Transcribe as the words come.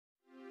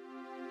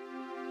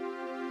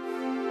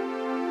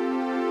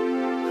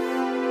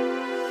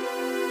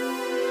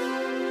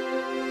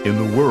In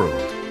the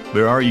world,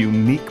 there are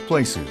unique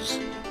places,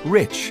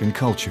 rich in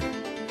culture,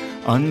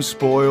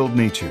 unspoiled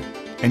nature,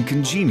 and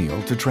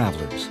congenial to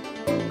travelers.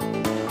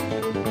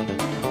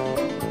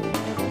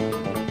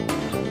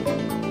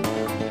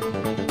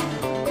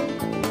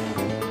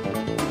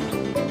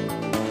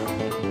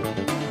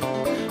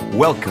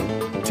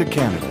 Welcome to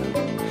Canada,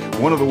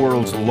 one of the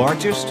world's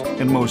largest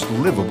and most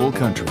livable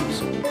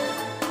countries.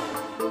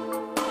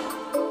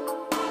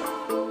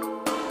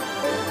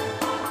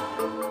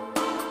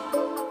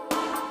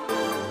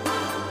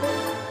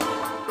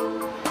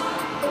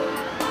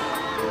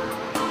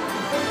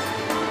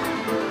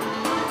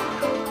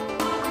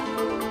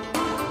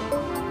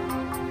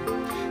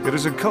 It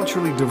is a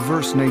culturally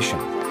diverse nation,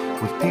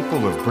 with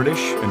people of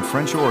British and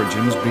French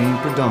origins being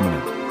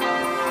predominant.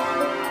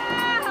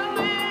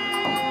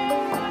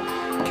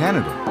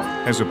 Canada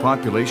has a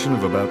population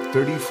of about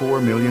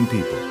 34 million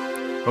people,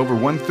 over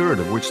one-third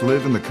of which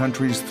live in the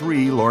country's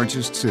three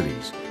largest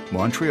cities,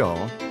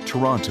 Montreal,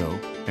 Toronto,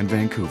 and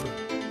Vancouver.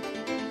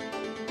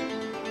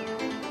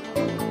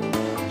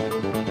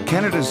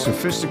 Canada's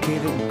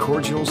sophisticated,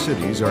 cordial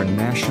cities are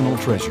national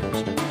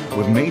treasures,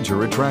 with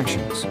major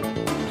attractions.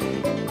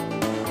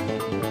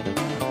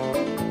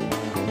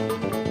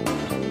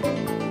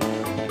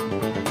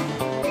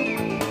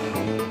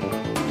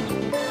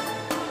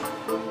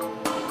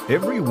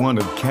 Every one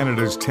of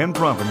Canada's 10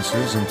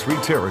 provinces and 3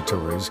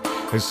 territories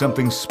has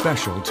something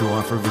special to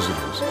offer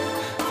visitors.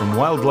 From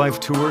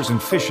wildlife tours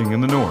and fishing in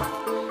the north,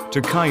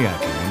 to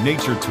kayaking and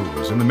nature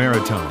tours in the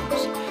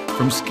Maritimes,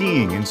 from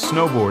skiing and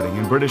snowboarding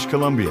in British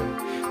Columbia,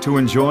 to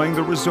enjoying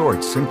the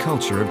resorts and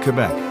culture of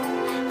Quebec,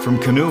 from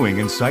canoeing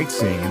and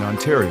sightseeing in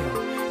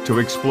Ontario, to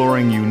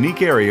exploring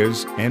unique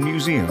areas and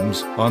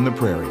museums on the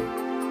prairie.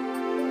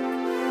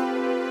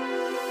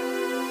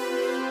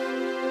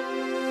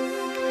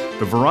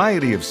 The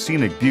variety of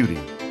scenic beauty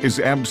is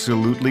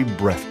absolutely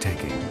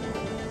breathtaking.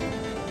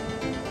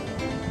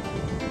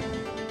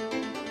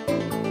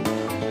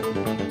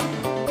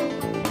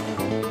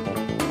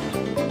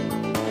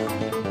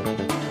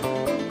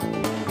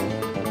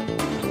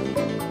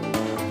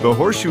 The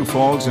Horseshoe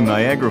Falls in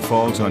Niagara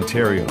Falls,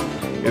 Ontario,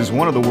 is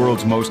one of the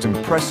world's most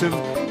impressive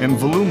and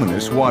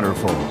voluminous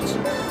waterfalls.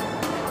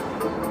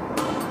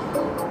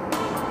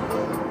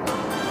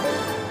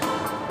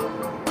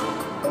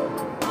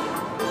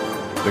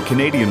 The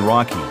Canadian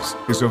Rockies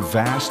is a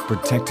vast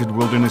protected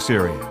wilderness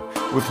area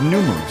with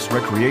numerous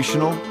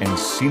recreational and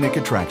scenic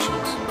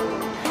attractions.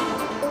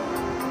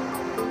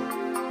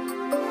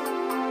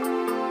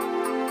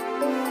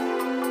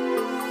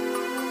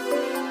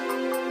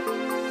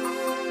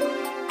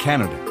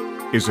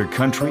 Canada is a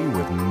country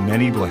with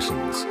many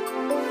blessings.